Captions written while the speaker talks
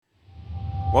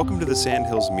Welcome to the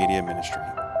Sandhills Media Ministry.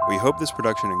 We hope this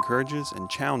production encourages and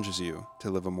challenges you to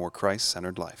live a more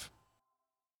Christ-centered life.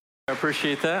 I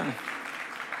appreciate that.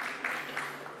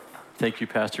 Thank you,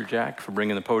 Pastor Jack, for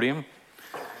bringing the podium.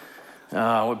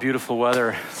 What beautiful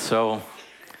weather. So,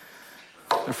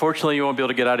 unfortunately, you won't be able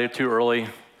to get out of here too early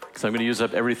because I'm going to use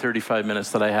up every 35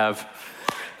 minutes that I have.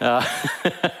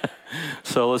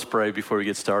 So let's pray before we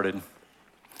get started.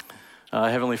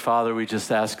 Heavenly Father, we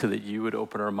just ask that you would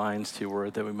open our minds to your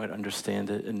word, that we might understand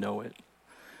it and know it.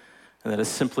 And that it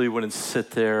simply wouldn't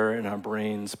sit there in our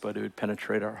brains, but it would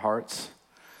penetrate our hearts.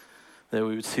 That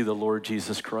we would see the Lord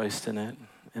Jesus Christ in it.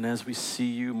 And as we see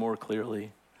you more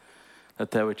clearly,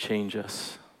 that would change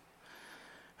us.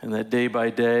 And that day by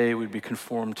day we'd be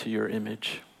conformed to your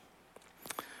image.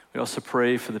 We also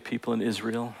pray for the people in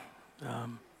Israel,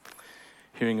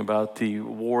 hearing about the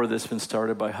war that's been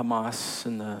started by Hamas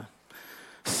and the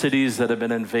cities that have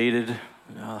been invaded,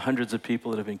 hundreds of people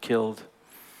that have been killed.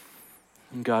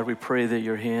 And God, we pray that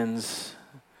your hands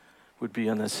would be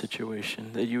on that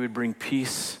situation, that you would bring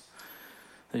peace,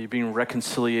 that you bring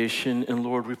reconciliation, and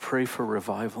Lord, we pray for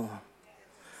revival.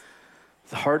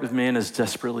 The heart of man is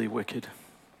desperately wicked.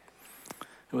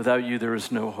 And without you, there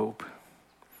is no hope.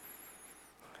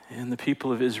 And the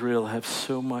people of Israel have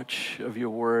so much of your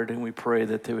word, and we pray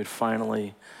that they would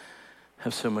finally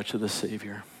have so much of the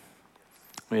Savior.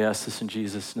 We ask this in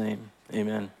Jesus' name.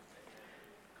 Amen.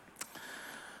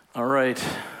 All right.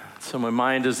 So my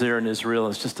mind is there in Israel.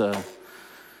 It's just a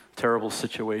terrible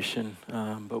situation.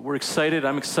 But we're excited.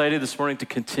 I'm excited this morning to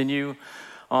continue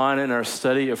on in our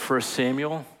study of 1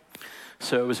 Samuel.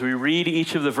 So as we read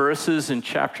each of the verses in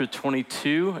chapter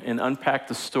 22 and unpack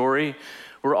the story,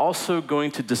 we're also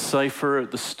going to decipher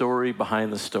the story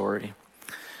behind the story.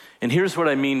 And here's what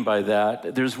I mean by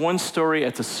that. There's one story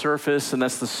at the surface, and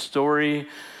that's the story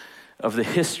of the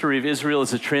history of Israel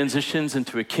as it transitions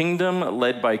into a kingdom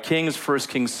led by kings, first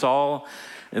King Saul,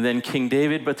 and then King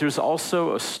David. But there's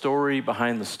also a story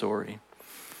behind the story.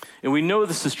 And we know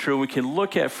this is true. We can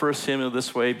look at 1 Samuel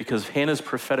this way because Hannah's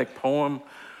prophetic poem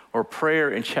or prayer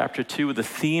in chapter 2, the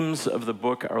themes of the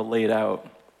book are laid out.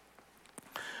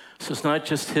 So it's not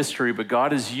just history, but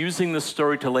God is using the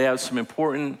story to lay out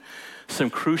some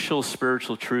crucial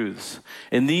spiritual truths.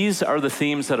 And these are the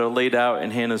themes that are laid out in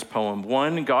Hannah's poem.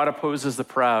 1, God opposes the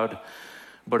proud,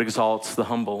 but exalts the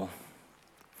humble.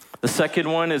 The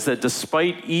second one is that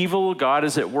despite evil, God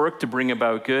is at work to bring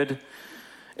about good.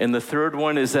 And the third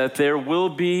one is that there will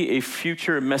be a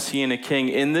future Messianic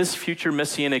king. And this future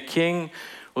Messianic king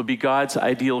will be God's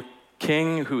ideal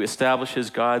king who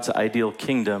establishes God's ideal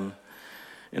kingdom.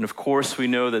 And of course, we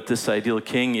know that this ideal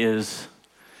king is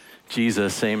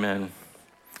Jesus. Amen.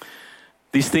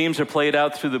 These themes are played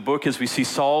out through the book as we see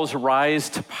Saul's rise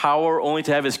to power only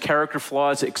to have his character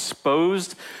flaws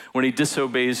exposed when he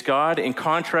disobeys God. In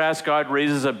contrast, God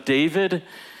raises up David,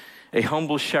 a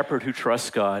humble shepherd who trusts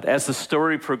God. As the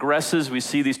story progresses, we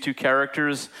see these two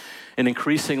characters in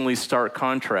increasingly stark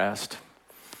contrast.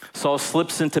 Saul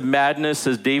slips into madness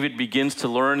as David begins to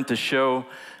learn to show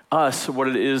us what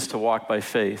it is to walk by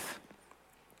faith.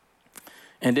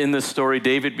 And in this story,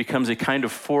 David becomes a kind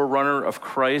of forerunner of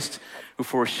Christ who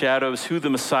foreshadows who the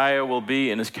Messiah will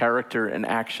be in his character and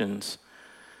actions.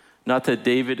 Not that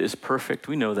David is perfect,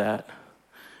 we know that,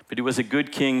 but he was a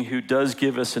good king who does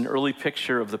give us an early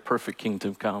picture of the perfect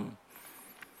kingdom come.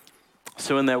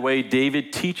 So in that way,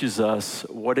 David teaches us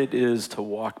what it is to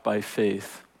walk by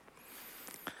faith.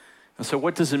 And so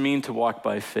what does it mean to walk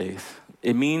by faith?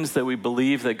 It means that we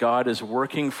believe that God is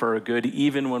working for our good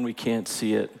even when we can't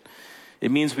see it. It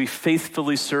means we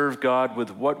faithfully serve God with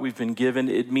what we've been given.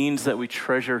 It means that we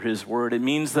treasure his word. It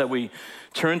means that we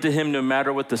turn to him no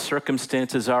matter what the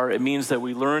circumstances are. It means that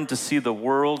we learn to see the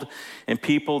world and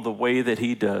people the way that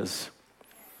he does.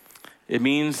 It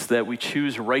means that we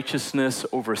choose righteousness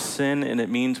over sin, and it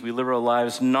means we live our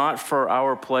lives not for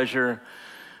our pleasure,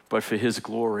 but for his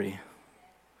glory.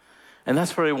 And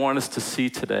that's what I want us to see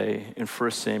today in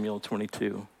 1 Samuel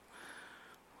 22.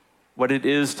 What it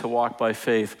is to walk by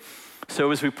faith.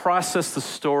 So as we process the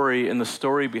story and the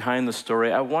story behind the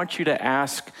story, I want you to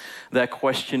ask that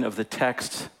question of the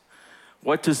text.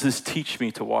 What does this teach me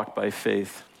to walk by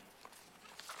faith?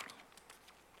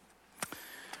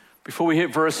 Before we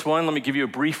hit verse 1, let me give you a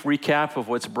brief recap of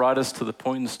what's brought us to the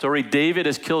point in the story. David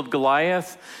has killed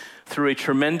Goliath through a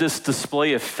tremendous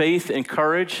display of faith and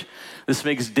courage. This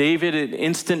makes David an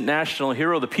instant national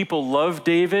hero. The people love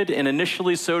David, and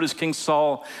initially so does King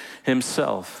Saul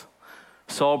himself.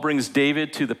 Saul brings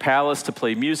David to the palace to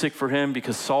play music for him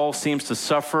because Saul seems to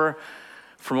suffer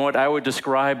from what I would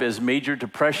describe as major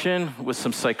depression with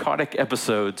some psychotic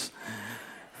episodes.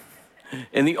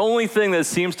 And the only thing that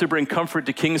seems to bring comfort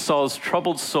to King Saul's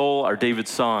troubled soul are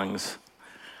David's songs.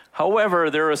 However,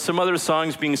 there are some other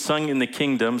songs being sung in the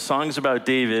kingdom, songs about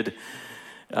David,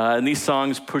 and these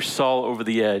songs push Saul over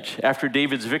the edge. After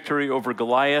David's victory over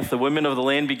Goliath, the women of the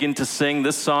land begin to sing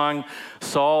this song,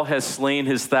 Saul has slain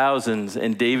his thousands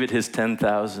and David his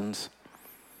 10,000s.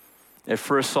 At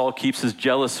first, Saul keeps his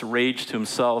jealous rage to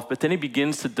himself, but then he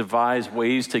begins to devise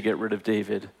ways to get rid of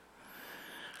David.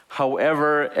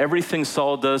 However, everything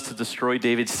Saul does to destroy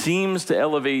David seems to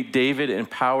elevate David in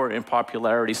power and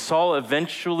popularity. Saul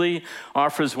eventually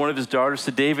offers one of his daughters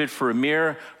to David for a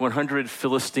mere 100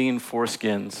 Philistine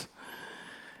foreskins.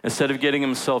 Instead of getting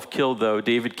himself killed, though,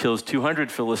 David kills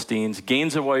 200 Philistines,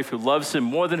 gains a wife who loves him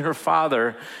more than her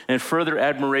father, and further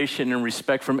admiration and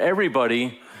respect from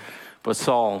everybody but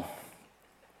Saul.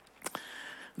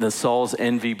 Then Saul's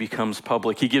envy becomes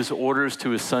public. He gives orders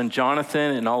to his son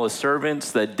Jonathan and all his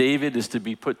servants that David is to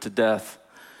be put to death.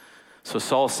 So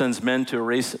Saul sends men to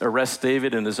arrest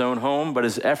David in his own home, but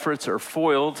his efforts are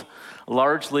foiled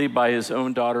largely by his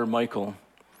own daughter Michal.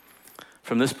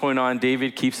 From this point on,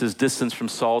 David keeps his distance from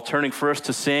Saul, turning first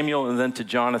to Samuel and then to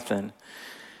Jonathan.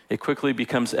 It quickly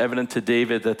becomes evident to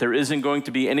David that there isn't going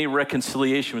to be any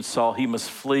reconciliation with Saul. He must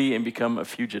flee and become a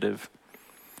fugitive.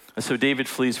 And so David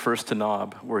flees first to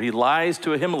Nob, where he lies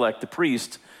to Ahimelech, the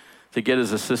priest, to get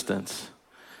his assistance.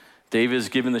 David is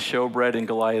given the showbread and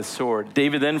Goliath's sword.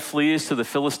 David then flees to the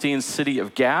Philistine city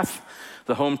of Gath,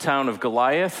 the hometown of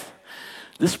Goliath.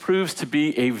 This proves to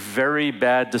be a very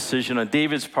bad decision on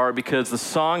David's part because the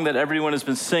song that everyone has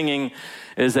been singing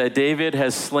is that David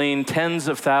has slain tens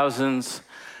of thousands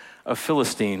of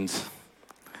Philistines.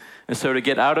 And so to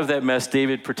get out of that mess,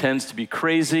 David pretends to be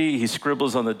crazy. He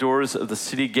scribbles on the doors of the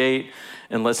city gate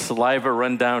and lets saliva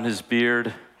run down his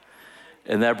beard.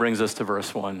 And that brings us to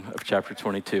verse 1 of chapter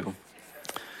 22,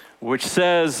 which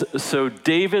says, So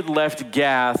David left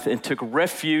Gath and took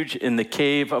refuge in the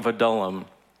cave of Adullam.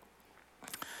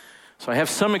 So I have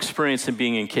some experience in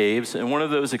being in caves, and one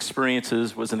of those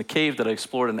experiences was in a cave that I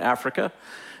explored in Africa.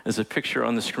 There's a picture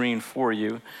on the screen for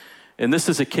you. And this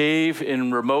is a cave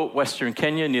in remote western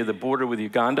Kenya near the border with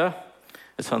Uganda.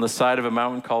 It's on the side of a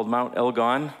mountain called Mount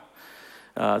Elgon.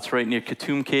 It's right near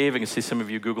Katoom Cave. I can see some of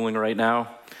you Googling right now.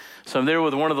 So I'm there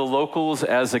with one of the locals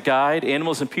as a guide.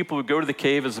 Animals and people would go to the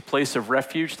cave as a place of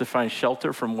refuge to find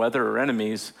shelter from weather or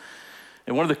enemies.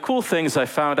 And one of the cool things I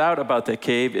found out about that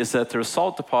cave is that there are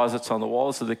salt deposits on the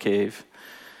walls of the cave.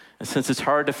 And since it's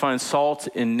hard to find salt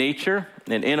in nature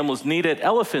and animals need it,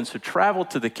 elephants would travel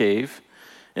to the cave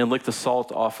and lick the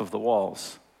salt off of the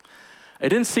walls. I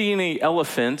didn't see any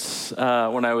elephants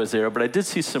when I was there, but I did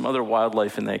see some other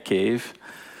wildlife in that cave.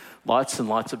 Lots and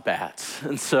lots of bats.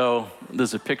 And so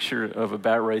there's a picture of a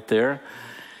bat right there.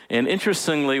 And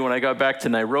interestingly, when I got back to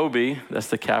Nairobi, that's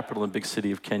the capital and big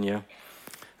city of Kenya,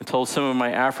 I told some of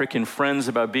my African friends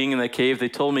about being in that cave. They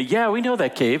told me, yeah, we know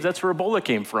that cave. That's where Ebola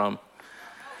came from.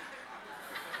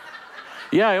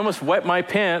 Yeah, I almost wet my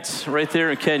pants right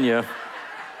there in Kenya.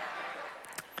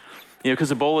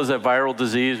 Because Ebola is that viral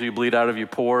disease where you bleed out of your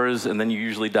pores and then you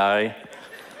usually die.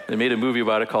 They made a movie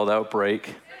about it called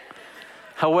Outbreak.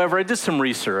 However, I did some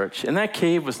research, and that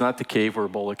cave was not the cave where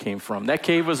Ebola came from. That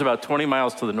cave was about 20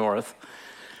 miles to the north.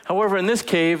 However, in this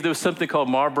cave, there was something called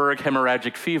Marburg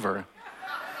hemorrhagic fever.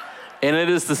 And it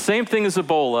is the same thing as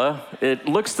Ebola. It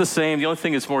looks the same. The only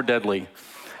thing is more deadly.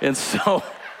 And so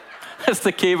that's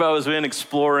the cave I was in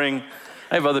exploring.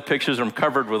 I have other pictures where I'm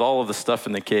covered with all of the stuff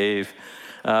in the cave.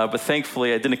 But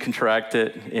thankfully, I didn't contract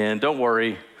it. And don't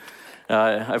worry,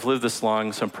 I've lived this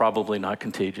long, so I'm probably not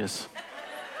contagious.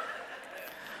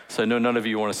 So I know none of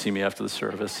you want to see me after the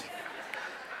service.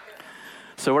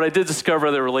 So what I did discover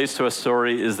that relates to our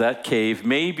story is that caves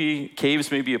may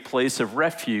be a place of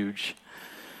refuge,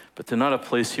 but they're not a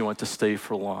place you want to stay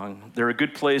for long. They're a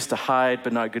good place to hide,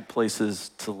 but not good places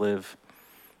to live.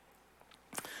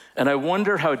 And I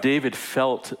wonder how David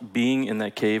felt being in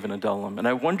that cave in Adullam. And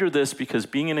I wonder this because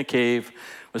being in a cave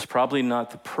was probably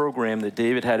not the program that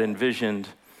David had envisioned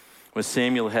when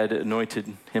Samuel had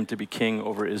anointed him to be king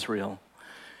over Israel.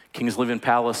 Kings live in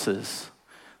palaces.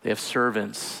 They have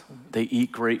servants. They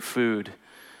eat great food.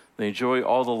 They enjoy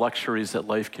all the luxuries that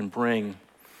life can bring.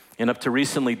 And up to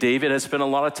recently, David has spent a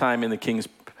lot of time in the king's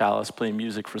palace playing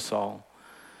music for Saul.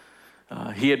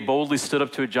 He had boldly stood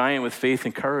up to a giant with faith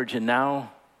and courage, and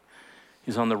now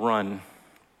he's on the run.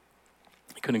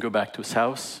 He couldn't go back to his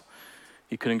house.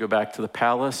 He couldn't go back to the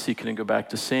palace. He couldn't go back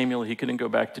to Samuel. He couldn't go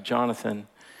back to Jonathan.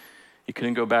 He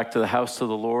couldn't go back to the house of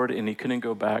the Lord, and he couldn't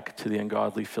go back to the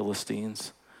ungodly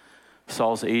Philistines.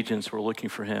 Saul's agents were looking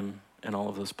for him in all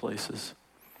of those places.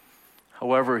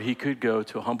 However, he could go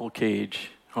to a humble cage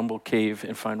humble cave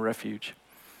and find refuge.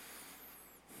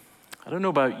 I don't know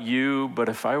about you, but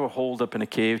if I were holed up in a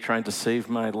cave trying to save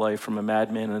my life from a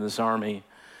madman and his army,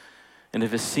 and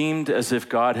if it seemed as if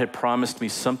God had promised me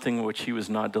something which he was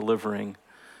not delivering,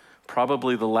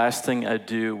 probably the last thing I'd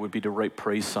do would be to write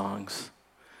praise songs.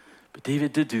 But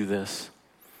David did do this.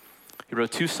 He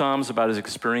wrote 2 psalms about his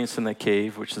experience in that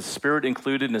cave, which the Spirit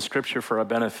included in the scripture for our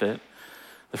benefit.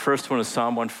 The first one is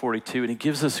Psalm 142, and he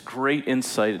gives us great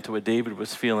insight into what David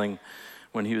was feeling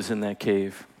when he was in that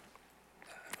cave.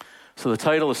 So the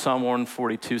title of Psalm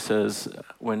 142 says,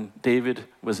 when David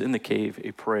was in the cave,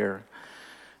 a prayer.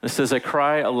 And it says, I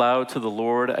cry aloud to the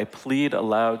Lord, I plead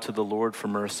aloud to the Lord for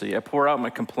mercy. I pour out my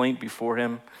complaint before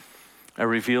him, I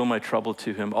reveal my trouble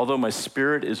to him. Although my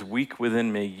spirit is weak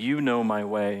within me, you know my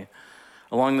way.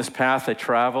 Along this path I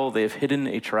travel, they have hidden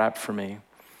a trap for me.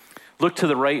 Look to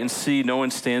the right and see, no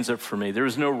one stands up for me. There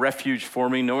is no refuge for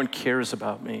me, no one cares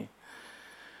about me.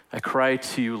 I cry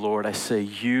to you, Lord. I say,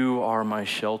 you are my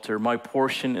shelter, my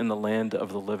portion in the land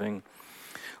of the living.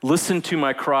 Listen to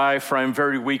my cry, for I am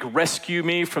very weak. Rescue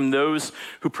me from those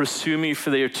who pursue me, for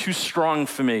they are too strong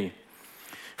for me.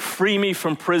 Free me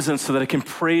from prison so that I can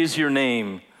praise your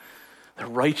name. The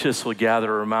righteous will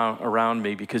gather around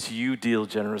me because you deal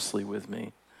generously with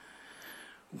me.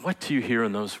 What do you hear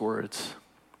in those words?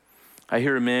 I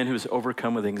hear a man who is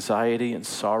overcome with anxiety and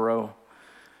sorrow,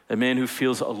 a man who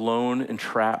feels alone and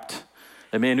trapped,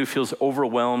 a man who feels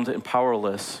overwhelmed and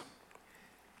powerless.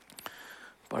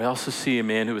 But I also see a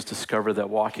man who has discovered that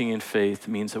walking in faith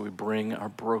means that we bring our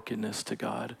brokenness to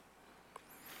God.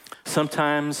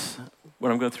 Sometimes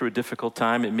when I'm going through a difficult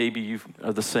time, and maybe you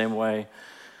are the same way,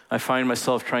 I find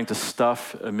myself trying to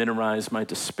stuff and minimize my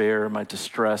despair, my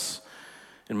distress,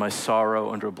 and my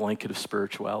sorrow under a blanket of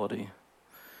spirituality.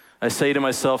 I say to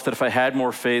myself that if I had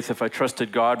more faith, if I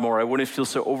trusted God more, I wouldn't feel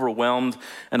so overwhelmed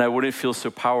and I wouldn't feel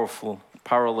so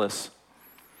powerless.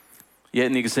 Yet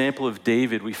in the example of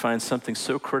David, we find something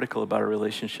so critical about our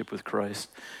relationship with Christ.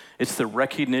 It's the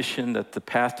recognition that the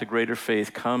path to greater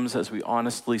faith comes as we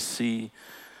honestly see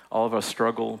all of our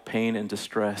struggle, pain, and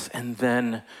distress, and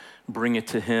then bring it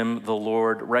to him, the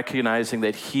Lord, recognizing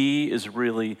that he is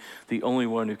really the only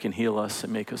one who can heal us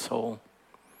and make us whole.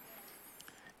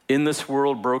 In this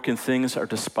world, broken things are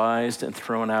despised and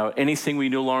thrown out. Anything we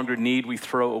no longer need, we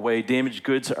throw away. Damaged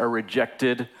goods are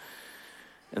rejected,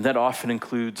 and that often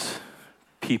includes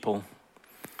people.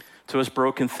 To us,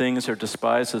 broken things are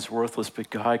despised as worthless, but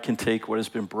God can take what has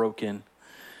been broken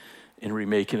and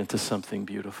remake it into something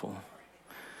beautiful,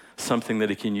 something that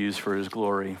he can use for his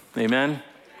glory. Amen?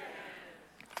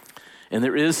 And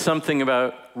there is something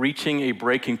about reaching a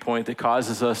breaking point that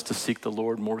causes us to seek the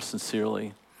Lord more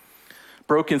sincerely.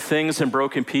 Broken things and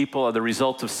broken people are the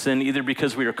result of sin, either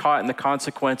because we are caught in the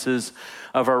consequences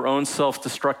of our own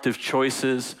self-destructive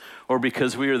choices or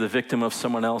because we are the victim of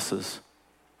someone else's.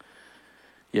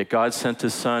 Yet God sent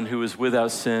his son, who was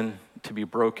without sin, to be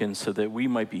broken so that we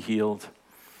might be healed.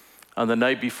 On the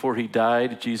night before he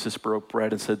died, Jesus broke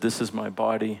bread and said, "This is my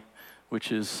body, which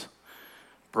is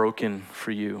broken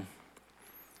for you."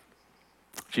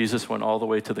 Jesus went all the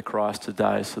way to the cross to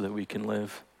die so that we can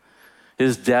live.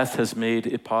 His death has made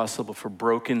it possible for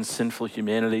broken, sinful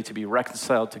humanity to be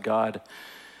reconciled to God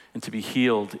and to be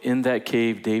healed. In that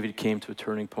cave, David came to a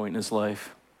turning point in his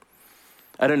life.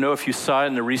 I don't know if you saw it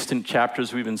in the recent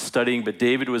chapters we've been studying, but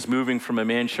David was moving from a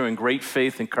man showing great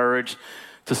faith and courage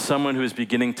to someone who was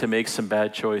beginning to make some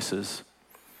bad choices.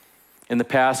 In the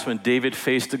past, when David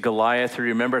faced Goliath, he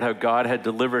remembered how God had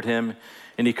delivered him,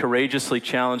 and he courageously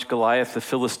challenged Goliath, the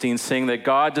Philistine, saying that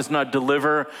God does not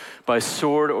deliver by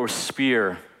sword or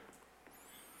spear.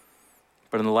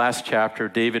 But in the last chapter,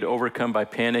 David, overcome by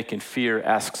panic and fear,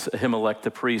 asks Ahimelech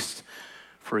the priest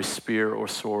for a spear or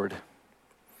sword.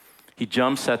 He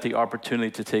jumps at the opportunity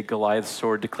to take Goliath's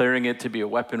sword, declaring it to be a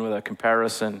weapon without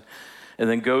comparison, and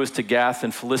then goes to Gath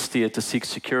and Philistia to seek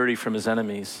security from his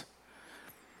enemies.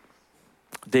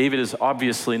 David is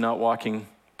obviously walking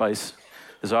by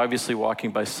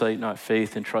sight, not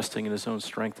faith, and trusting in his own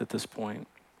strength at this point.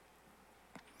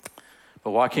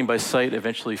 But walking by sight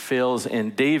eventually fails,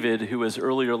 and David, who has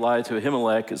earlier lied to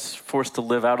Ahimelech, is forced to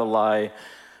live out a lie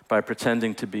by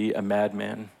pretending to be a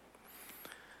madman.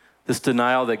 This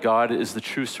denial that God is the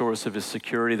true source of his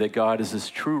security, that God is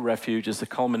his true refuge, is the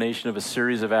culmination of a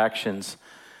series of actions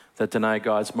that deny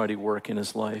God's mighty work in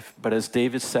his life. But as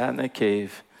David sat in that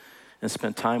cave and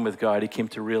spent time with God, he came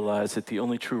to realize that the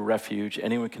only true refuge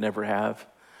anyone can ever have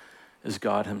is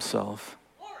God himself.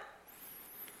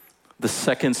 The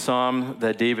second psalm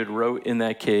that David wrote in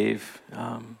that cave,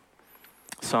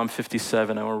 Psalm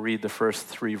 57, I will read the first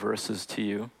 3 verses to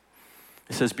you.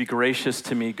 He says, "Be gracious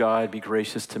to me, God, be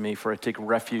gracious to me, for I take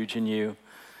refuge in you.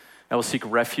 I will seek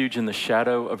refuge in the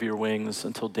shadow of your wings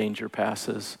until danger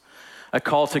passes. I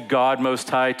call to God Most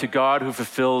High, to God who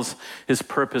fulfills his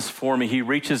purpose for me. He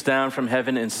reaches down from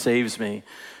heaven and saves me,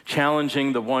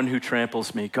 challenging the one who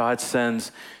tramples me. God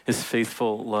sends his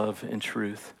faithful love and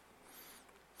truth."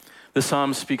 The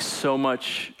psalm speaks so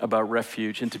much about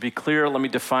refuge. And to be clear, let me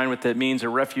define what that means. A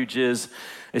refuge is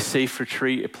a safe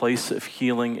retreat, a place of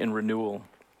healing and renewal.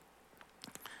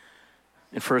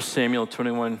 In 1 Samuel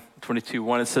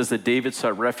 22:1, it says that David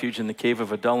sought refuge in the cave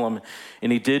of Adullam, and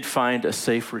he did find a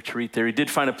safe retreat there. He did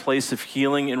find a place of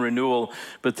healing and renewal,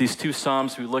 but these two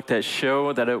psalms we looked at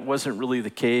show that it wasn't really the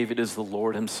cave, it is the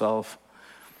Lord himself.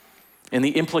 And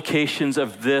the implications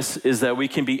of this is that we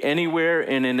can be anywhere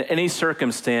and in any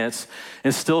circumstance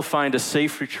and still find a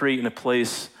safe retreat in a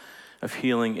place of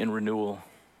healing and renewal.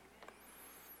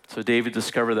 So David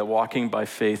discovered that walking by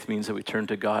faith means that we turn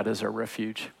to God as our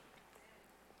refuge.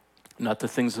 Not the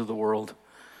things of the world,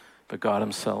 but God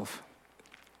himself.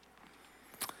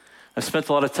 I spent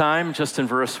a lot of time just in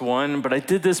verse 1, but I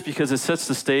did this because it sets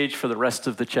the stage for the rest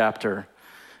of the chapter.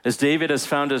 As David has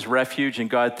found his refuge in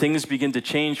God, things begin to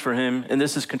change for him, and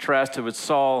this is contrasted with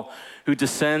Saul, who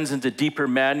descends into deeper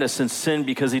madness and sin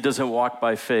because he doesn't walk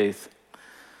by faith.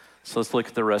 So let's look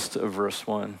at the rest of verse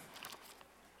 1.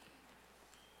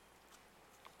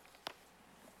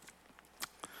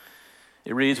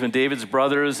 It reads, "When David's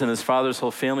brothers and his father's whole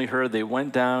family heard, they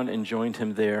went down and joined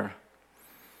him there."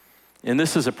 And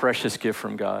this is a precious gift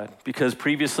from God, because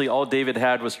previously all David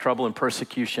had was trouble and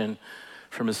persecution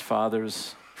from his father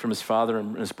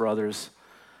and his brothers.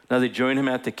 Now they join him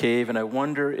at the cave, and I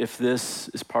wonder if this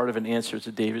is part of an answer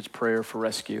to David's prayer for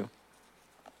rescue.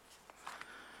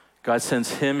 God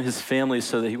sends him, his family,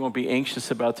 so that he won't be anxious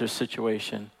about their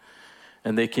situation,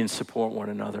 and they can support one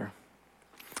another.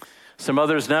 Some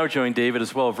others now join David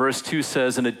as well. Verse 2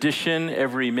 says, "In addition,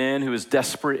 every man who is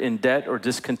desperate in debt or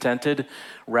discontented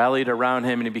rallied around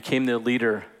him, and he became their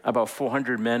leader. About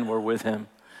 400 men were with him."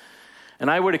 And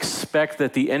I would expect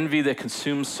that the envy that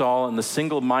consumed Saul and the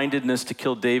single-mindedness to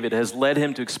kill David has led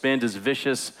him to expand his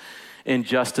vicious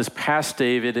injustice past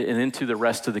David and into the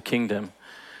rest of the kingdom,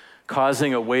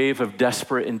 causing a wave of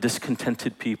desperate and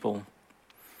discontented people.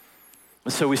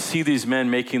 And so we see these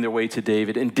men making their way to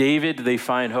David. In David, they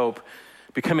find hope.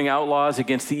 Becoming outlaws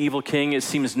against the evil king, it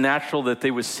seems natural that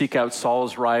they would seek out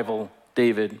Saul's rival,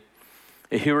 David,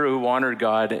 a hero who honored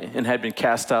God and had been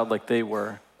cast out like they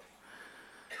were.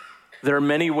 There are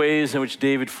many ways in which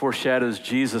David foreshadows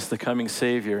Jesus, the coming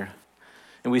Savior.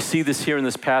 And we see this here in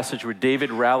this passage where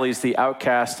David rallies the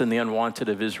outcast and the unwanted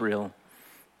of Israel.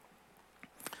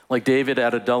 Like David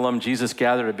at Adullam, Jesus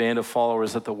gathered a band of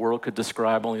followers that the world could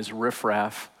describe only as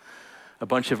riffraff, a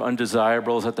bunch of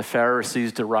undesirables that the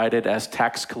Pharisees derided as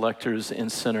tax collectors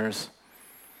and sinners.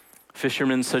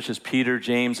 Fishermen such as Peter,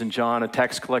 James, and John, a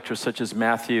tax collector such as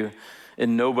Matthew,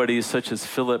 and nobodies such as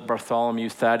Philip, Bartholomew,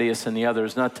 Thaddeus, and the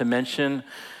others, not to mention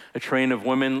a train of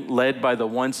women led by the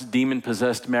once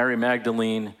demon-possessed Mary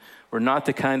Magdalene, were not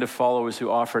the kind of followers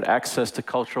who offered access to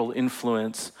cultural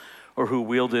influence or who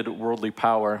wielded worldly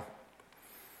power.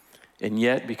 And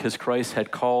yet, because Christ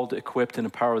had called, equipped, and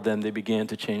empowered them, they began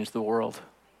to change the world.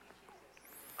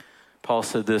 Paul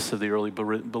said this of the early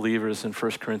believers in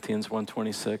 1 Corinthians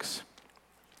 1:26.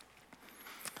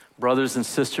 "Brothers and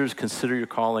sisters, consider your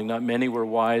calling. Not many were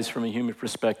wise from a human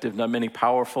perspective, not many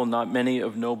powerful, not many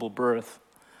of noble birth.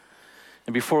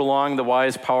 And before long, the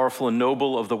wise, powerful, and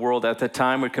noble of the world at that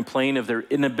time would complain of their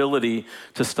inability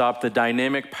to stop the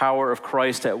dynamic power of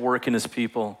Christ at work in his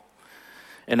people.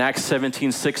 In Acts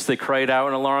 17:6, they cried out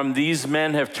in alarm, 'These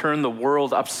men have turned the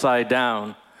world upside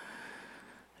down.'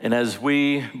 And as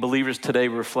we believers today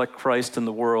reflect Christ in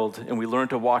the world and we learn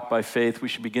to walk by faith, we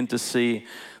should begin to see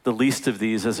the least of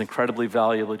these as incredibly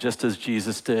valuable, just as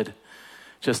Jesus did,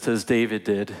 just as David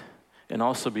did, and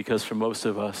also because for most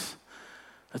of us,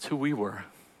 that's who we were.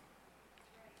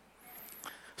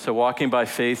 So walking by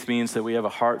faith means that we have a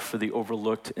heart for the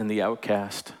overlooked and the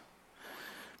outcast.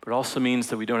 But it also means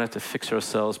that we don't have to fix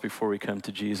ourselves before we come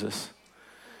to Jesus.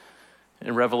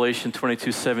 In Revelation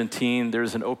 22:17,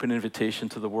 there's an open invitation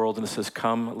to the world, and it says,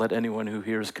 "Come, let anyone who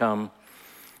hears come.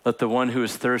 Let the one who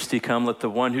is thirsty come. Let the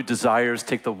one who desires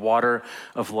take the water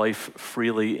of life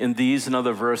freely." In these and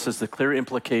other verses, the clear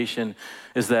implication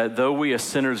is that though we are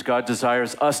sinners, God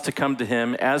desires us to come to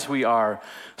him as we are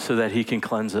so that he can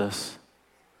cleanse us.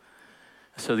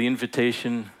 So the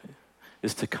invitation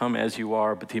is to come as you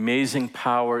are, but the amazing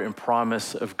power and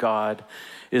promise of God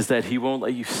is that he won't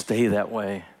let you stay that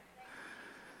way.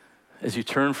 As you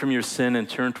turn from your sin and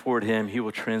turn toward him, he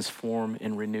will transform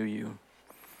and renew you.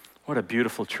 I What a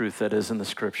beautiful truth that is in the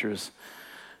scriptures.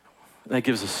 That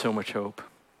gives us so much hope.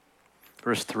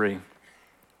 Verse 3.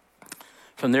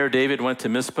 From there, David went to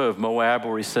Mizpah of Moab,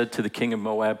 where he said to the king of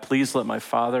Moab, "Please let my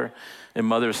father and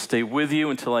mother stay with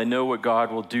you until I know what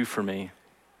God will do for me."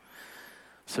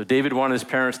 So David wanted his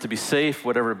parents to be safe,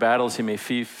 whatever battles he may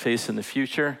face in the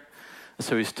future. And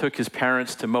so he took his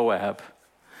parents to Moab.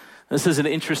 This is an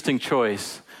interesting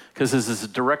choice because this is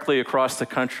directly across the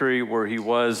country where he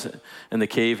was in the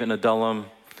cave in Adullam.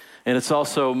 And it's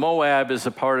also, Moab is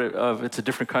it's a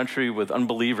different country with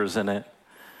unbelievers in it.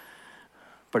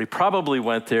 But he probably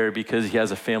went there because he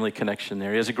has a family connection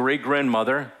there. He has a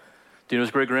great-grandmother. Do you know who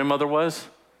his great-grandmother was?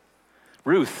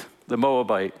 Ruth, the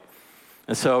Moabite.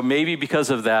 And so maybe because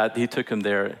of that, he took him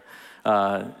there.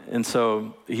 And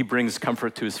so he brings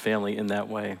comfort to his family in that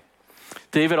way.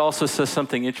 David also says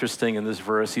something interesting in this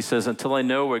verse. He says, "Until I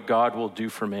know what God will do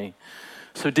for me."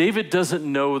 So David doesn't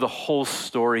know the whole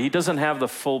story. He doesn't have the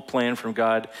full plan from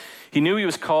God. He knew he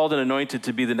was called and anointed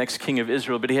to be the next king of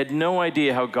Israel, but he had no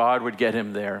idea how God would get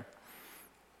him there.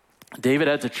 David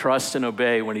had to trust and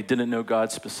obey when he didn't know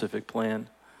God's specific plan.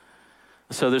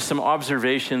 So there's some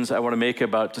observations I want to make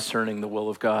about discerning the will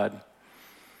of God.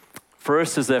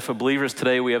 First is that for believers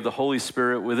today, we have the Holy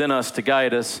Spirit within us to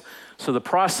guide us. So the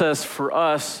process for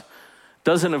us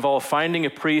doesn't involve finding a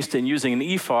priest and using an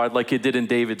ephod like it did in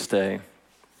David's day.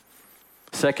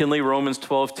 Secondly, Romans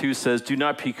 12:2 says, "Do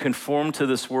not be conformed to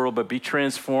this world, but be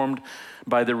transformed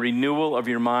by the renewal of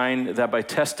your mind, that by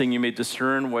testing you may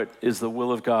discern what is the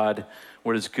will of God,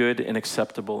 what is good and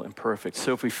acceptable and perfect."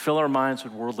 So if we fill our minds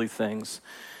with worldly things,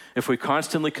 if we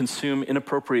constantly consume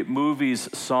inappropriate movies,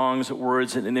 songs,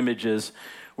 words, and images,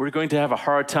 we're going to have a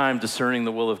hard time discerning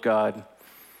the will of God,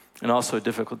 and also a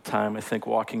difficult time, I think,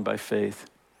 walking by faith.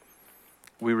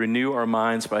 We renew our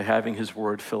minds by having his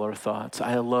word fill our thoughts.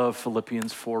 I love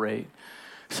Philippians 4:8.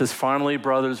 It says, "Finally,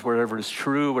 brothers, whatever is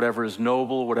true, whatever is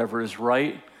noble, whatever is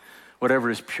right,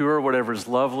 whatever is pure, whatever is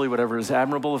lovely, whatever is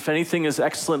admirable, if anything is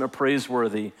excellent or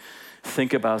praiseworthy,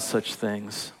 think about such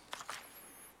things."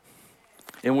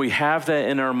 And we have that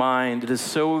in our mind. It is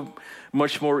so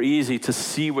much more easy to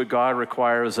see what God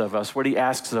requires of us, what he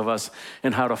asks of us,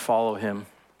 and how to follow him.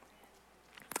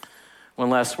 One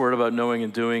last word about knowing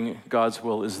and doing God's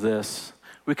will is this.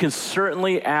 We can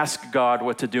certainly ask God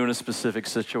what to do in a specific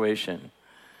situation.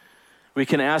 We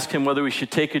can ask him whether we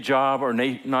should take a job or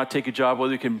not take a job,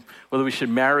 whether we should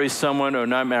marry someone or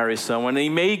not marry someone. And he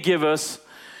may give us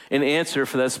an answer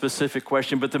for that specific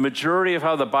question, but the majority of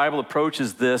how the Bible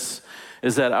approaches this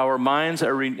is that as our minds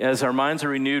are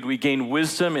renewed, we gain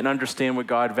wisdom and understand what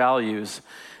God values,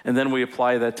 and then we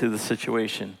apply that to the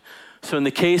situation. So in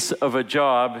the case of a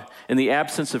job, in the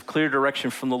absence of clear direction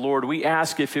from the Lord, we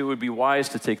ask if it would be wise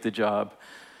to take the job.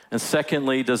 And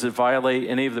secondly, does it violate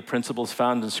any of the principles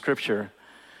found in Scripture?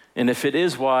 And if it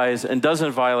is wise and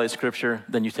doesn't violate Scripture,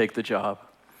 then you take the job.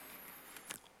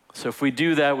 So if we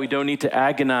do that, we don't need to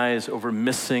agonize over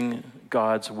missing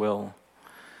God's will.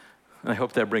 And I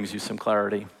hope that brings you some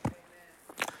clarity.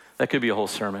 That could be a whole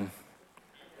sermon.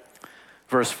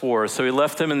 Verse 4, "So he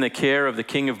left them in the care of the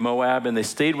king of Moab, and they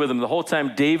stayed with him the whole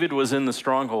time David was in the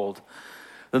stronghold.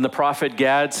 Then the prophet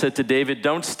Gad said to David,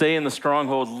 'Don't stay in the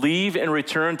stronghold. Leave and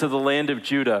return to the land of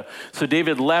Judah.' So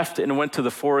David left and went to the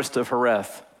forest of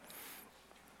Hereth."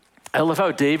 I love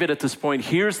how David at this point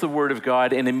hears the word of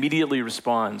God and immediately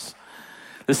responds.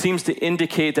 This seems to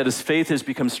indicate that his faith has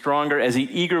become stronger as he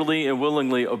eagerly and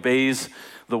willingly obeys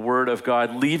the word of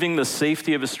God, leaving the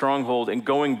safety of his stronghold and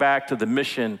going back to the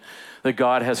mission that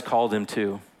God has called him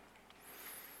to.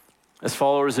 As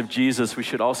followers of Jesus, we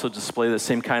should also display the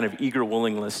same kind of eager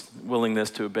willingness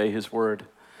to obey his word.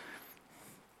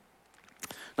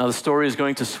 Now the story is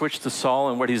going to switch to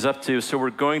Saul and what he's up to, so we're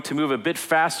going to move a bit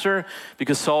faster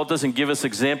because Saul doesn't give us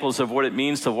examples of what it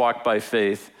means to walk by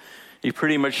faith. He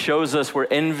pretty much shows us where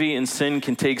envy and sin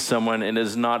can take someone, and it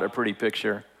is not a pretty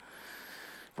picture.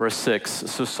 Verse 6,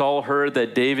 "So Saul heard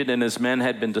that David and his men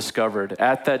had been discovered.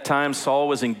 At that time, Saul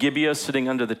was in Gibeah, sitting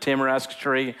under the tamarisk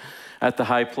tree at the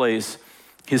high place.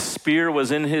 His spear was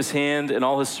in his hand, and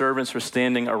all his servants were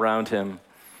standing around him.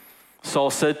 Saul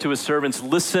said to his servants,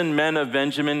 'Listen, men of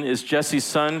Benjamin, is Jesse's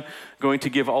son going to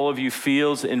give all of you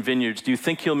fields and vineyards? Do you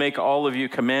think he'll make all of you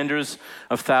commanders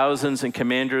of thousands and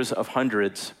commanders of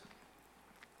hundreds?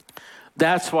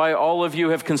 That's why all of you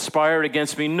have conspired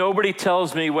against me. Nobody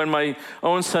tells me when my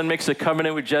own son makes a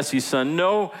covenant with Jesse's son.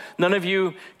 No, none of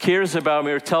you cares about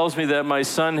me or tells me that my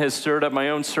son has stirred up my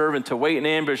own servant to wait in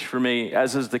ambush for me,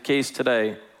 as is the case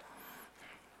today.'"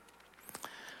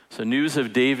 So news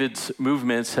of David's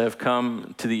movements have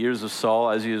come to the ears of Saul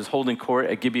as he is holding court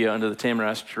at Gibeah under the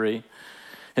tamarisk tree.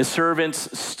 His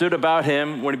servants stood about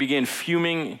him when he began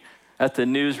fuming at the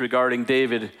news regarding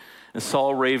David. And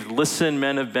Saul raved, "Listen,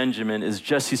 men of Benjamin, is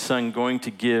Jesse's son going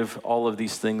to give all of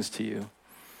these things to you?"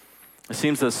 It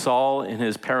seems that Saul, in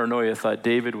his paranoia, thought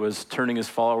David was turning his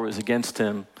followers against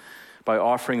him by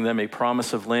offering them a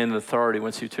promise of land and authority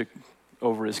once he took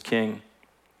over as king.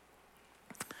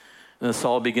 And then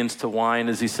Saul begins to whine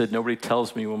as he said, "Nobody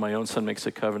tells me when my own son makes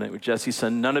a covenant with Jesse's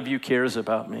son. None of you cares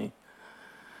about me."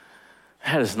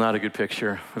 That is not a good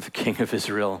picture of the king of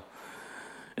Israel.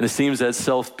 And it seems that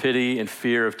self-pity and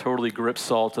fear have totally gripped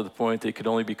Saul to the point that he could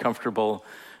only be comfortable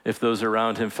if those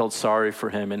around him felt sorry for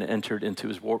him and entered into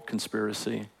his warped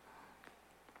conspiracy.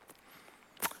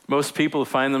 Most people who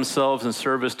find themselves in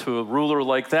service to a ruler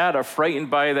like that are frightened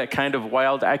by that kind of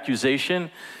wild accusation,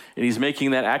 and he's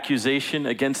making that accusation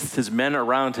against his men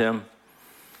around him.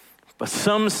 But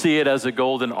some see it as a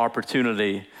golden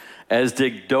opportunity, as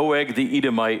did Doeg the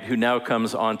Edomite, who now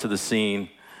comes onto the scene.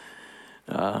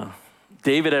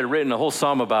 David had written a whole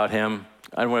psalm about him.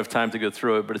 I don't have time to go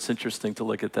through it, but it's interesting to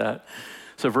look at that.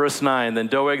 So verse 9, then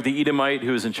Doeg the Edomite,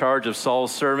 who was in charge of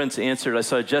Saul's servants, answered, "I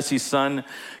saw Jesse's son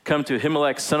come to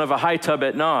Ahimelech, son of Ahitub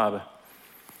at Nob.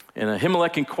 And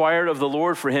Ahimelech inquired of the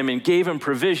Lord for him and gave him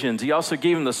provisions. He also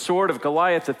gave him the sword of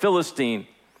Goliath the Philistine."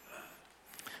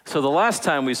 So the last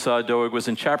time we saw Doeg was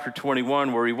in chapter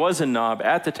 21, where he was in Nob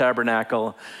at the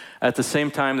tabernacle at the same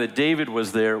time that David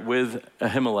was there with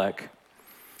Ahimelech.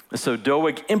 And so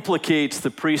Doeg implicates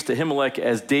the priest Ahimelech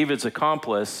as David's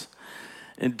accomplice.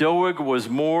 And Doeg was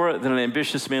more than an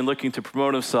ambitious man looking to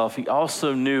promote himself. He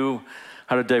also knew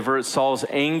how to divert Saul's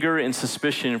anger and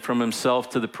suspicion from himself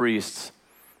to the priests.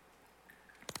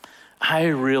 I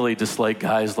really dislike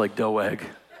guys like Doeg.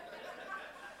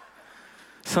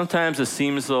 Sometimes it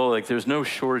seems though like there's no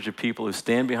shortage of people who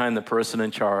stand behind the person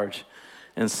in charge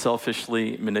and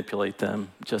selfishly manipulate them,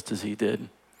 just as he did.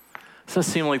 Does that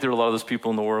seem like there are a lot of those people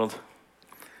in the world?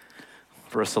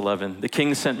 Verse 11, the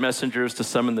king sent messengers to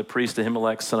summon the priest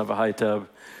Ahimelech, son of Ahitub,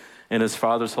 and his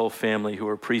father's whole family, who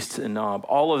were priests in Nob.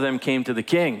 All of them came to the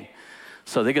king.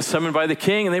 So they get summoned by the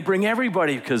king, and they bring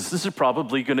everybody, because this is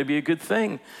probably going to be a good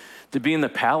thing, to be in the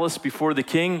palace before the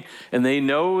king. And they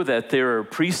know that they're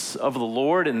priests of the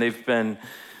Lord, and they've been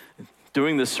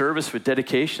doing the service with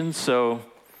dedication. So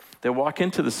they walk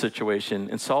into the situation,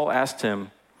 and Saul asked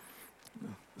him,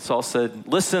 Saul said,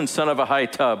 "Listen, son of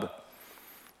Ahitub."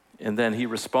 And then he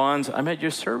responds, "I'm at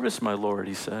your service, my lord,"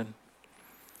 he said.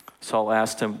 Saul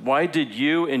asked him, "Why did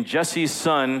you and Jesse's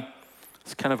son,"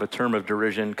 it's kind of a term of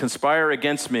derision, "conspire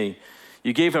against me?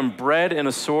 You gave him bread and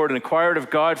a sword and inquired of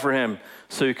God for him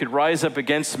so he could rise up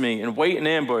against me and wait in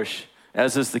ambush,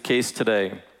 as is the case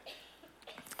today."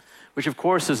 Which of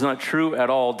course is not true at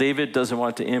all. David doesn't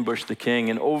want to ambush the king,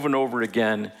 and over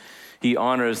again, he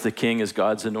honors the king as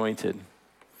God's anointed.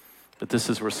 But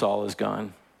this is where Saul has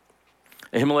gone.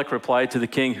 Ahimelech replied to the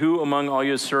king, "Who among all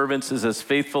your servants is as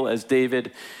faithful as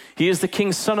David? He is the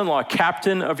king's son-in-law,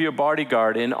 captain of your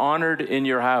bodyguard, and honored in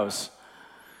your house.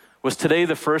 Was today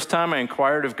the first time I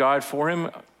inquired of God for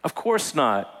him? Of course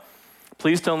not.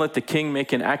 Please don't let the king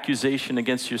make an accusation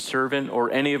against your servant or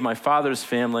any of my father's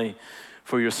family,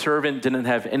 for your servant didn't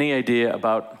have any idea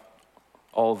about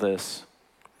all this."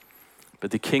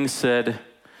 But the king said,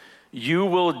 "You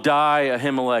will die,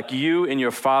 Ahimelech, you and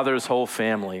your father's whole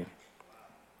family."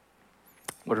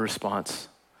 What a response.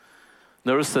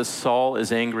 Notice that Saul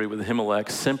is angry with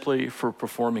Ahimelech simply for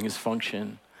performing his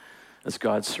function as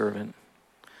God's servant.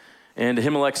 And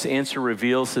Ahimelech's answer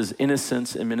reveals his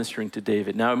innocence in ministering to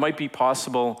David. Now, it might be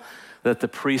possible that the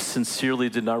priest sincerely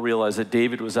did not realize that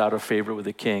David was out of favor with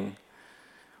the king.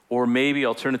 Or maybe,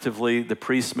 alternatively, the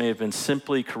priest may have been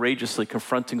simply courageously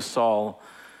confronting Saul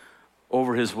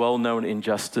over his well-known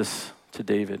injustice to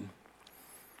David.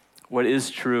 What is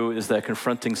true is that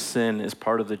confronting sin is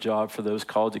part of the job for those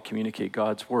called to communicate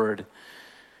God's word.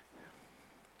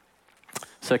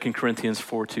 2 Corinthians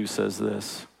 4:2 says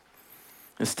this,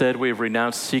 "Instead, we have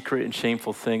renounced secret and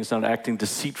shameful things, not acting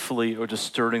deceitfully or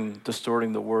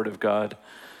distorting the word of God,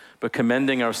 but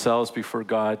commending ourselves before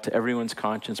God to everyone's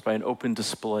conscience by an open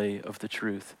display of the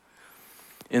truth."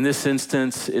 In this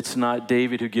instance, it's not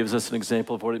David who gives us an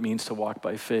example of what it means to walk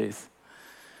by faith.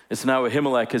 It's now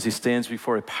Ahimelech as he stands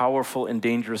before a powerful and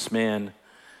dangerous man,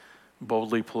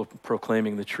 boldly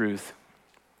proclaiming the truth.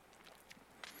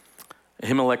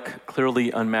 Ahimelech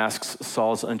clearly unmasks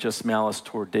Saul's unjust malice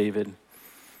toward David.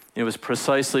 It was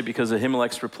precisely because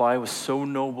Ahimelech's reply was so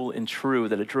noble and true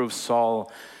that it drove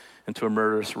Saul into a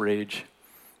murderous rage.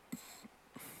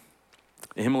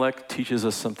 Ahimelech teaches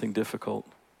us something difficult.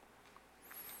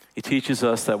 He teaches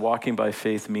us that walking by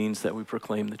faith means that we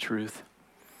proclaim the truth.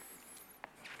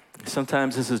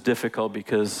 Sometimes this is difficult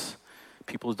because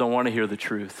people don't want to hear the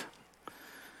truth.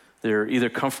 They're either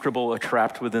comfortable or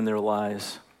trapped within their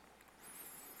lies.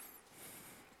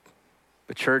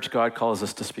 But church, God calls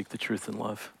us to speak the truth in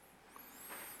love.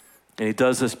 And he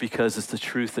does this because it's the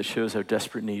truth that shows our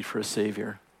desperate need for a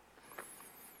Savior.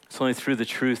 It's only through the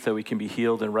truth that we can be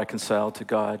healed and reconciled to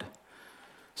God.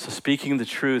 So speaking the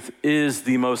truth is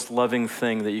the most loving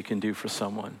thing that you can do for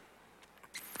someone.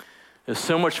 There's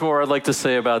so much more I'd like to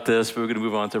say about this, but we're going to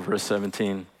move on to verse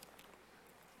 17.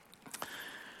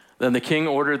 Then the king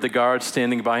ordered the guards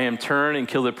standing by him, turn and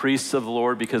kill the priests of the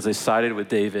Lord because they sided with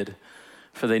David.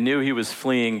 For they knew he was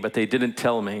fleeing, but they didn't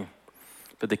tell me.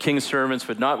 But the king's servants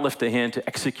would not lift a hand to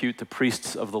execute the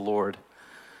priests of the Lord.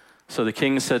 So the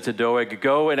king said to Doeg,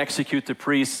 go and execute the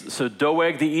priests. So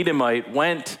Doeg the Edomite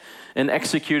went and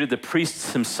executed the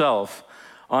priests himself.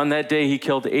 On that day he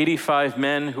killed 85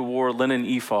 men who wore linen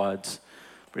ephods.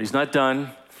 But he's not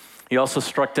done. He also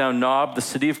struck down Nob, the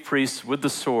city of priests, with the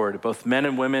sword, both men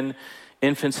and women,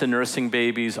 infants and nursing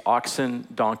babies, oxen,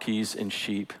 donkeys, and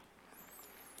sheep.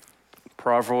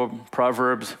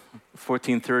 Proverbs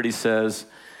 14:30 says,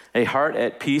 a heart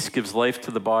at peace gives life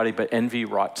to the body, but envy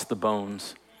rots the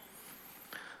bones.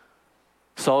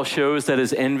 Saul shows that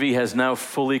his envy has now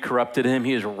fully corrupted him.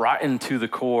 He is rotten to the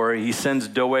core. He sends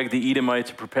Doeg the Edomite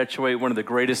to perpetuate one of the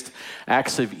greatest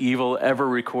acts of evil ever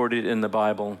recorded in the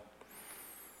Bible.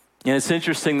 And it's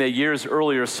interesting that years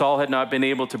earlier, Saul had not been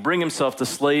able to bring himself to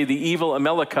slay the evil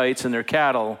Amalekites and their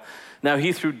cattle. Now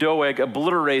he, through Doeg,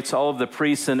 obliterates all of the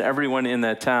priests and everyone in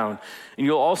that town. And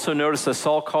you'll also notice that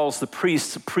Saul calls the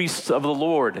priests of the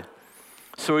Lord.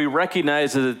 So he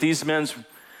recognizes that these men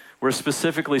were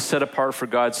specifically set apart for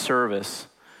God's service.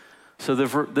 So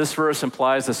this verse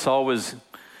implies that Saul was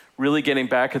really getting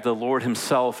back at the Lord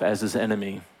himself as his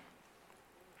enemy.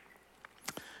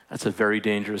 That's a very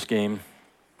dangerous game.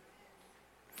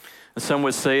 And some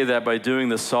would say that by doing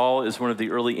this, Saul is one of the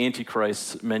early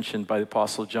antichrists mentioned by the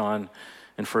Apostle John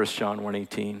in 1 John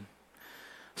 1:18.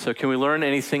 So can we learn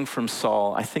anything from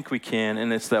Saul? I think we can,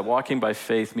 and it's that walking by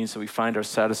faith means that we find our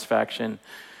satisfaction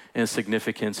and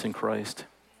significance in Christ.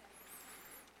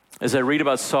 As I read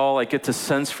about Saul, I get to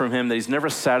sense from him that he's never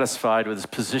satisfied with his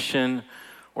position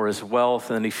or his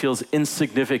wealth, and he feels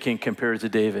insignificant compared to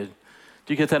David.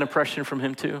 Do you get that impression from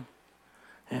him too?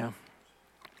 Yeah.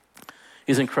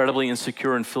 He's incredibly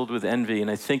insecure and filled with envy, and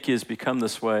I think he has become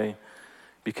this way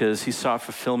because he sought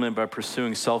fulfillment by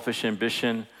pursuing selfish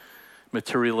ambition,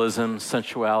 materialism,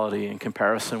 sensuality, and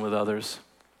comparison with others.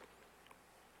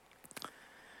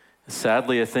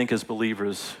 Sadly, I think as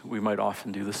believers, we might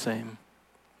often do the same.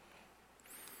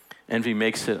 Envy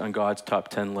makes it on God's top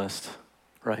 10 list,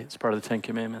 right? It's part of the 10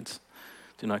 Commandments.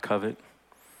 Do not covet.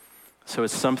 So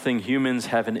it's something humans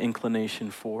have an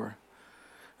inclination for.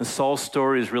 And Saul's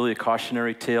story is really a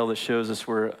cautionary tale that shows us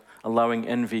where allowing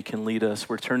envy can lead us,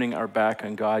 where turning our back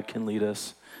on God can lead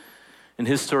us. And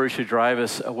his story should drive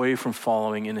us away from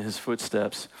following in his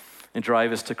footsteps and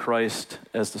drive us to Christ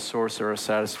as the source of our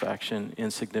satisfaction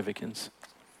and significance.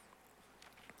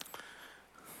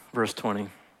 Verse 20.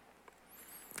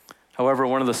 However,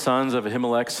 one of the sons of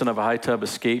Ahimelech, son of Ahitub,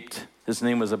 escaped. His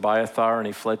name was Abiathar, and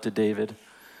he fled to David.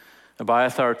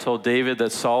 Abiathar told David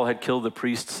that Saul had killed the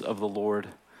priests of the Lord.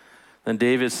 Then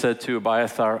David said to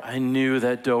Abiathar, I knew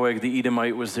that Doeg the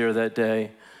Edomite was there that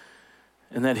day,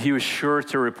 and that he was sure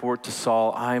to report to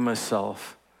Saul, I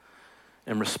myself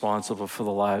am responsible for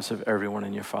the lives of everyone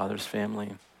in your father's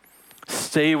family.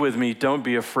 Stay with me, don't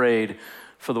be afraid,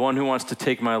 for the one who wants to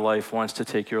take my life wants to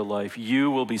take your life.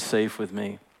 You will be safe with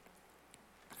me.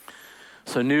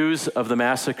 So news of the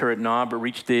massacre at Nob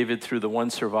reached David through the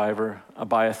one survivor,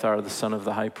 Abiathar, the son of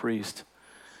the high priest.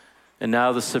 And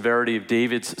now the severity of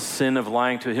David's sin of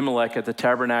lying to Ahimelech at the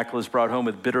tabernacle is brought home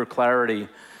with bitter clarity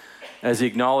as he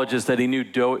acknowledges that he knew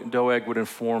Doeg would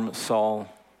inform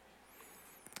Saul.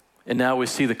 And now we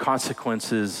see the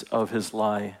consequences of his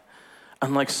lie.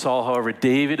 Unlike Saul, however,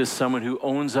 David is someone who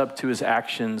owns up to his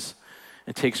actions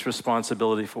and takes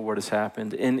responsibility for what has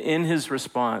happened. And in his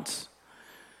response,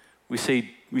 we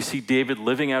see David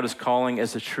living out his calling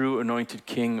as a true anointed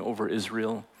king over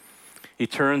Israel. He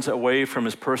turns away from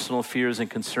his personal fears and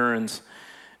concerns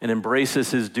and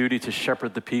embraces his duty to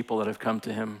shepherd the people that have come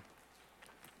to him.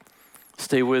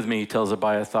 Stay with me, he tells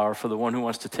Abiathar, for the one who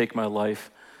wants to take my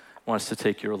life wants to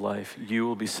take your life. You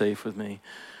will be safe with me.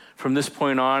 From this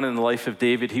point on in the life of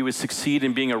David, he would succeed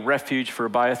in being a refuge for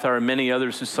Abiathar and many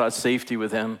others who sought safety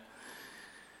with him.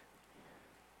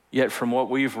 Yet from what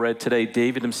we've read today,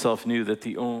 David himself knew that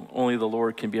only the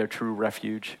Lord can be our true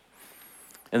refuge.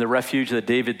 And the refuge that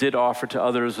David did offer to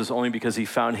others was only because he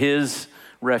found his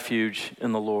refuge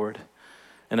in the Lord.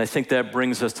 And I think that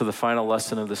brings us to the final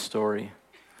lesson of this story.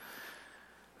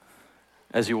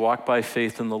 As you walk by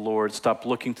faith in the Lord, stop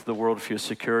looking to the world for your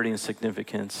security and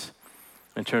significance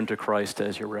and turn to Christ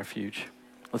as your refuge.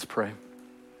 Let's pray.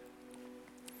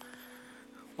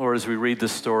 Lord, as we read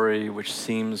this story, which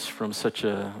seems from such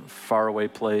a faraway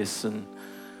place and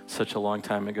such a long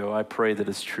time ago, I pray that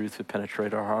its truth would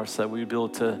penetrate our hearts, that we'd be able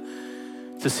to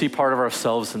see part of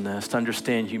ourselves in this, to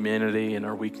understand humanity and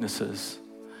our weaknesses.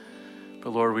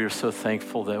 But Lord, we are so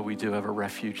thankful that we do have a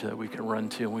refuge that we can run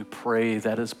to, and we pray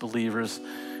that as believers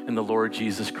in the Lord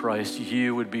Jesus Christ,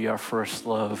 you would be our first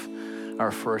love,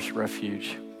 our first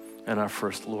refuge, and our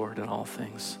first Lord in all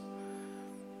things.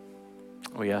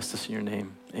 We ask this in your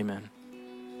name. Amen.